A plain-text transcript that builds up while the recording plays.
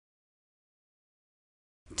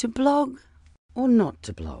To blog or not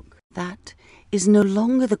to blog? That is no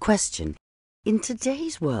longer the question. In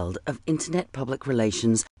today's world of internet public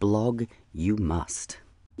relations, blog you must.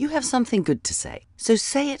 You have something good to say, so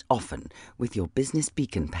say it often with your Business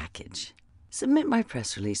Beacon package. Submit My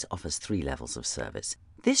Press Release offers 3 levels of service.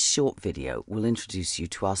 This short video will introduce you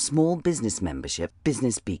to our small business membership,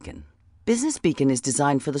 Business Beacon. Business Beacon is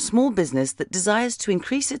designed for the small business that desires to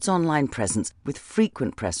increase its online presence with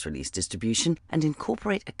frequent press release distribution and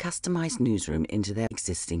incorporate a customized newsroom into their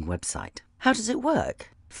existing website. How does it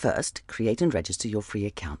work? First, create and register your free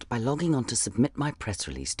account by logging on to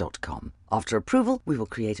submitmypressrelease.com. After approval, we will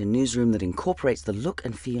create a newsroom that incorporates the look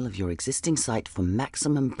and feel of your existing site for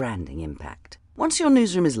maximum branding impact. Once your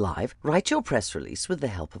newsroom is live, write your press release with the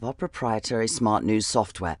help of our proprietary smart news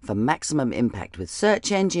software for maximum impact with search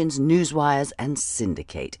engines, newswires, and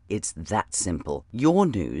syndicate. It's that simple. Your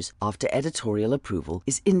news, after editorial approval,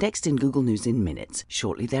 is indexed in Google News in minutes.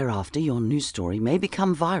 Shortly thereafter, your news story may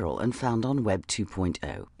become viral and found on Web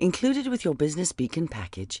 2.0. Included with your Business Beacon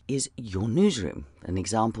package is your newsroom. An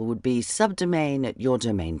example would be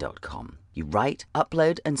subdomain@yourdomain.com. You write,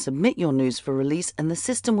 upload, and submit your news for release, and the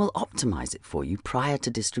system will optimize it for you prior to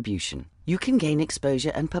distribution. You can gain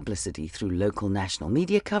exposure and publicity through local national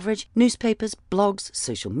media coverage, newspapers, blogs,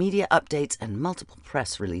 social media updates, and multiple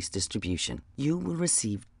press release distribution. You will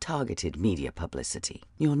receive targeted media publicity.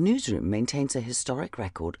 Your newsroom maintains a historic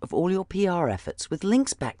record of all your PR efforts with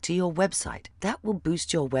links back to your website. That will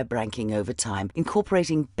boost your web ranking over time,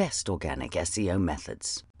 incorporating best organic SEO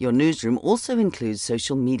methods. Your newsroom also includes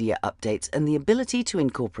social media updates and the ability to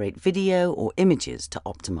incorporate video or images to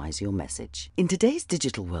optimize your message. In today's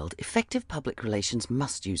digital world, effective public relations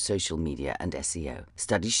must use social media and SEO.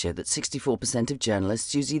 Studies show that 64% of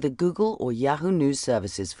journalists use either Google or Yahoo News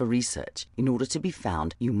services for research. In order to be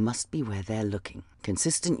found, you must be where they're looking.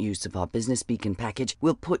 Consistent use of our Business Beacon package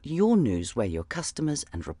will put your news where your customers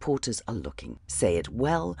and reporters are looking. Say it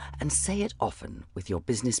well and say it often with your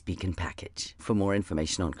Business Beacon package. For more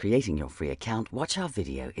information on creating your free account, watch our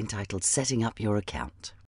video entitled Setting Up Your Account.